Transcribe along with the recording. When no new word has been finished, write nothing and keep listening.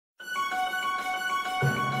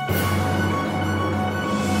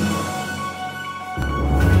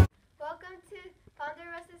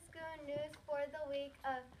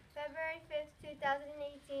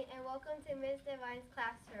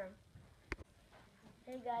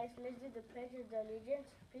Hey guys, let's do the Pledge of Allegiance.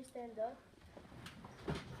 Please stand up.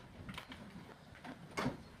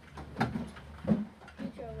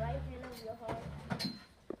 Put your right hand on your heart.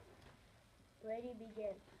 Ready,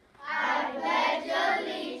 begin. I pledge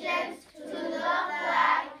allegiance to the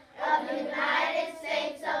flag of the United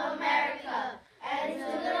States of America and to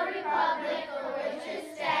the republic for which it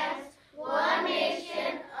stands, one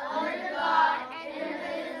nation, under God,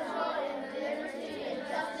 indivisible, with liberty and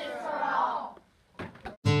justice for all.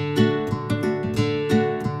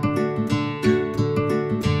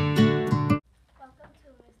 Welcome to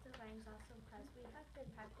Miss Devine's awesome class. We have been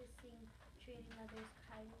practicing treating others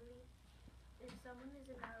kindly. If someone is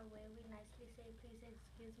in our way, we nicely say, please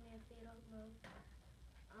excuse me if they don't move.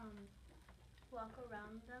 Walk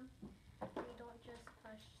around them. We don't just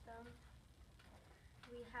push them.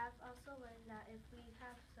 We have also learned that if we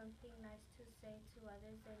have something nice to say to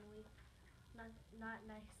others and we not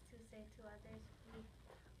nice to say to others,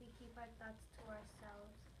 we keep our thoughts to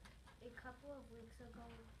ourselves. A couple of weeks ago,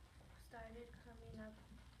 we started coming up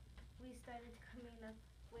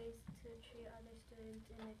ways to treat other students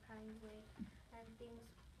in a kind way and things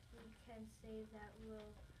we can say that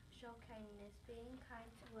will show kindness. Being kind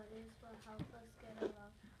to others will help us get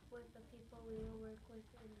along with the people we will work with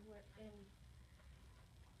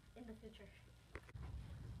in the future.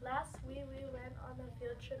 Last week we went on a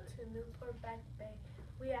field trip to Newport Back Bay.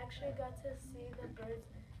 We actually got to see the birds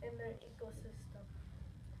in their ecosystem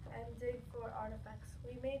and dig for artifacts.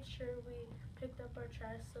 We made sure we picked up our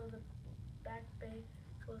trash so the Back Bay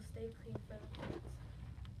will stay clean for the kids.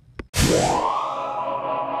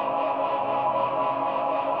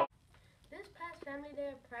 This past Family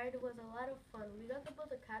Day of Pride was a lot of fun. We got to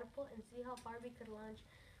build a catapult and see how far we could launch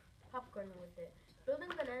popcorn with it.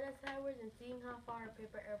 Building banana towers and seeing how far our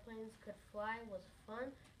paper airplanes could fly was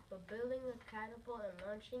fun, but building a catapult and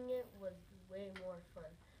launching it was way more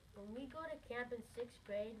fun. When we go to camp in 6th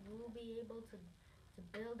grade, we will be able to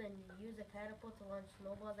build and use a catapult to launch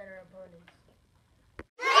snowballs at our opponents.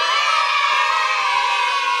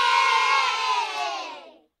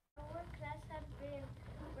 Our class has been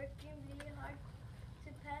working really hard to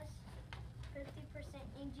pass 50%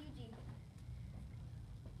 in GG.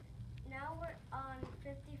 Now we're on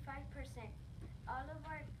 55%. All of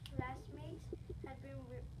our classmates have been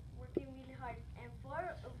working really hard, and four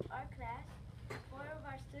of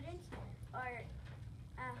our students are at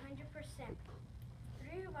 100%.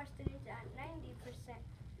 3 of our students are at 90%.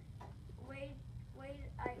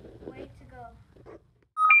 Way to go.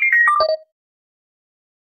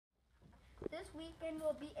 This weekend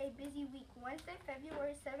will be a busy week. Wednesday,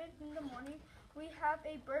 February 7th in the morning, we have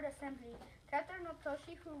a bird assembly. Catherine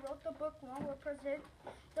Otoshi, who wrote the book One, will present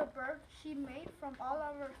the bird she made from all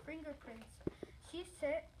of our fingerprints. We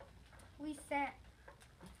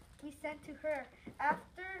sent to her.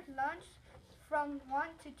 After lunch from 1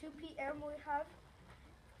 to 2 p.m. we have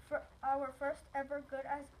our first ever Good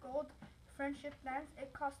as Gold friendship dance.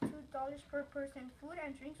 It costs $2 per person. Food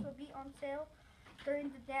and drinks will be on sale during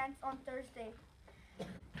the dance on Thursday.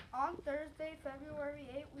 On Thursday, February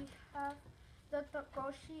 8th, we have the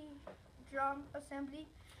Takoshi drum assembly.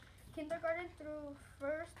 Kindergarten through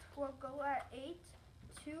 1st will go at 8.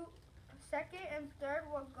 2nd and 3rd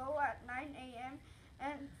will go at 9 a.m.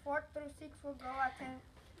 and 4th through 6th will go at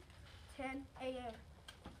 10 a.m.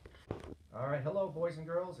 All right, hello boys and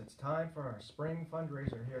girls. It's time for our spring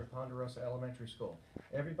fundraiser here at Ponderosa Elementary School.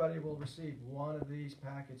 Everybody will receive one of these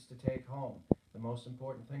packets to take home. The most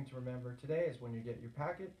important thing to remember today is when you get your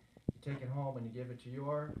packet, you take it home and you give it to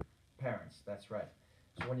your parents. That's right.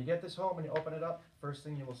 So when you get this home and you open it up, first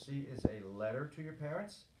thing you will see is a letter to your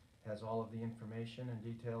parents. It has all of the information and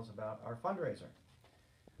details about our fundraiser.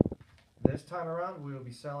 This time around, we will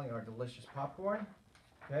be selling our delicious popcorn.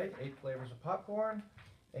 Okay, 8 flavors of popcorn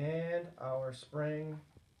and our spring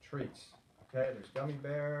treats. Okay, there's gummy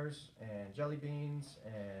bears and jelly beans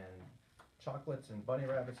and chocolates and bunny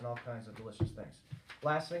rabbits and all kinds of delicious things.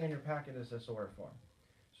 Last thing in your packet is this order form.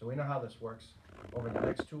 So we know how this works. Over the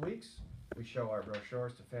next 2 weeks, we show our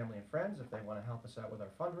brochures to family and friends if they want to help us out with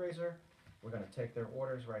our fundraiser. We're going to take their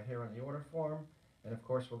orders right here on the order form, and of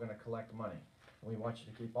course we're going to collect money. And we want you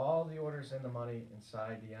to keep all the orders and the money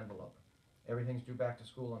inside the envelope. Everything's due back to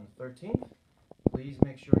school on the 13th. Please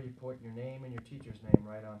make sure you put your name and your teacher's name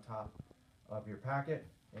right on top of your packet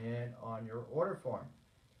and on your order form.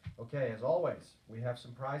 Okay, as always, we have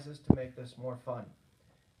some prizes to make this more fun.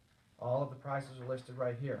 All of the prizes are listed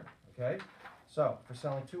right here, okay? So, for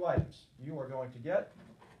selling 2 items, you are going to get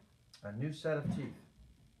a new set of teeth.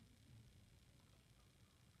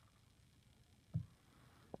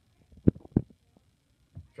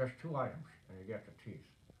 Just 2 items, and you get the teeth.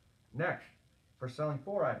 Next, For selling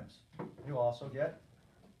 4 items, you'll also get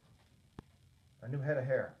a new head of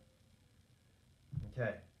hair.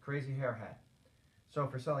 Okay, crazy hair hat. So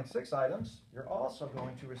for selling 6 items, you're also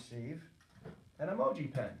going to receive an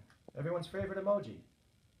emoji pen. Everyone's favorite emoji.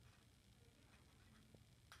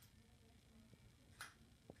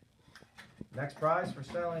 Next prize for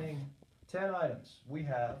selling 10 items, we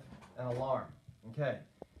have an alarm. Okay,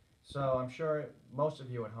 so I'm sure most of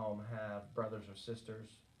you at home have brothers or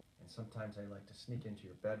sisters, and sometimes they like to sneak into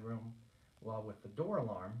your bedroom. Well, with the door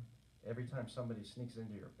alarm, every time somebody sneaks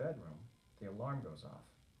into your bedroom, the alarm goes off.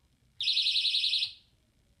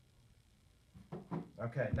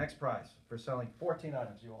 Okay, next prize. For selling 14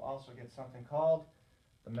 items, you will also get something called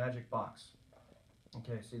the magic box.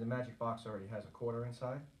 Okay, see, the magic box already has a quarter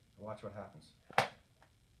inside. Watch what happens.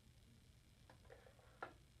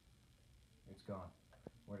 It's gone.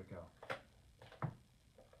 Where'd it go?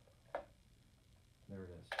 There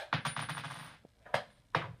it is.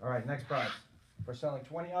 All right, next prize. For selling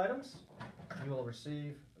 20 items, you will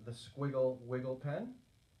receive the Squiggle Wiggle pen.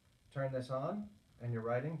 Turn this on, and your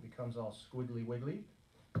writing becomes all squiggly wiggly.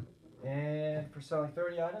 And for selling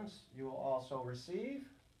 30 items, you will also receive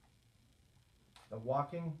the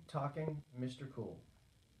Walking, Talking Mr. Cool.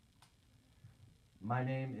 My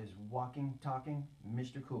name is Walking, Talking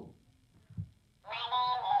Mr. Cool. My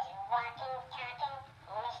name is Walking, Talking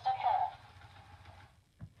Mr. Cool.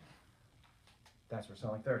 That's for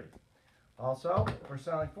selling 30. Also, for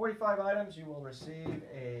selling 45 items, you will receive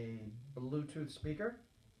a Bluetooth speaker.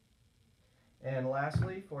 And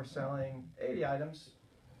lastly, for selling 80 items,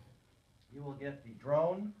 you will get the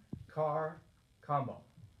drone car combo.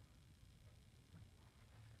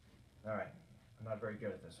 All right, I'm not very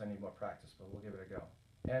good at this. I need more practice, but we'll give it a go.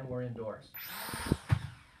 And we're indoors.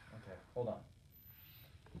 Okay, hold on.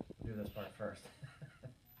 We'll do this part first.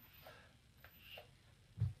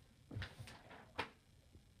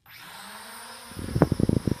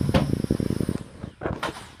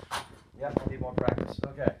 Yep, I need more practice.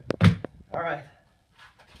 Okay. All right.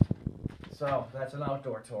 So that's an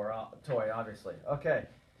outdoor toy, obviously. Okay.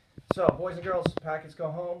 So boys and girls, packets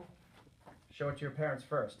go home. Show it to your parents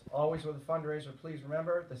first. Always with a fundraiser, please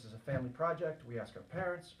remember, this is a family project. We ask our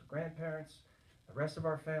parents, our grandparents, the rest of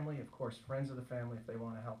our family, of course, friends of the family if they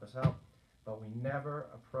want to help us out. But we never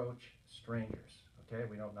approach strangers. Okay?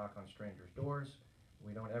 We don't knock on strangers' doors.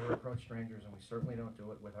 We don't ever approach strangers, and we certainly don't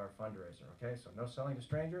do it with our fundraiser. Okay? So no selling to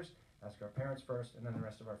strangers. Ask our parents first, and then the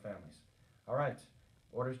rest of our families. All right.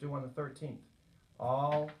 Orders due on the 13th.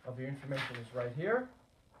 All of your information is right here.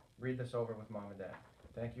 Read this over with Mom and Dad.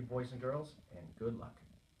 Thank you, boys and girls, and good luck.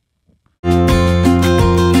 The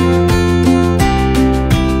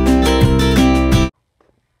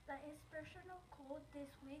inspirational quote this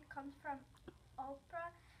week comes from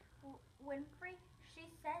Oprah Winfrey. She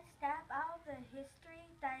said, "Step out of the history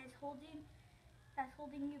that's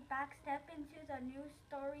holding you back. Step into the new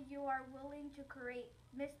story you are willing to create."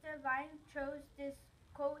 Miss Devine chose this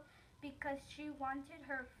quote because she wanted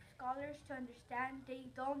her scholars to understand they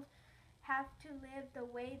don't have to live the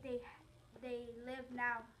way they live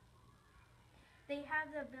now. They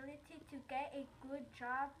have the ability to get a good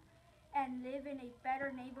job and live in a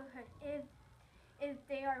better neighborhood if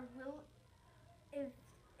they are willing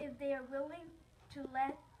to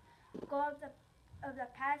let go of the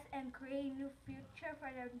past and create a new future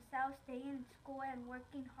for themselves. Staying in school and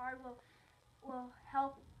working hard will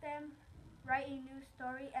help them write a new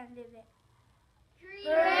story and live it.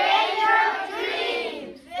 Create your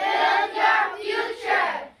dreams. Build your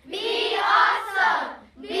future.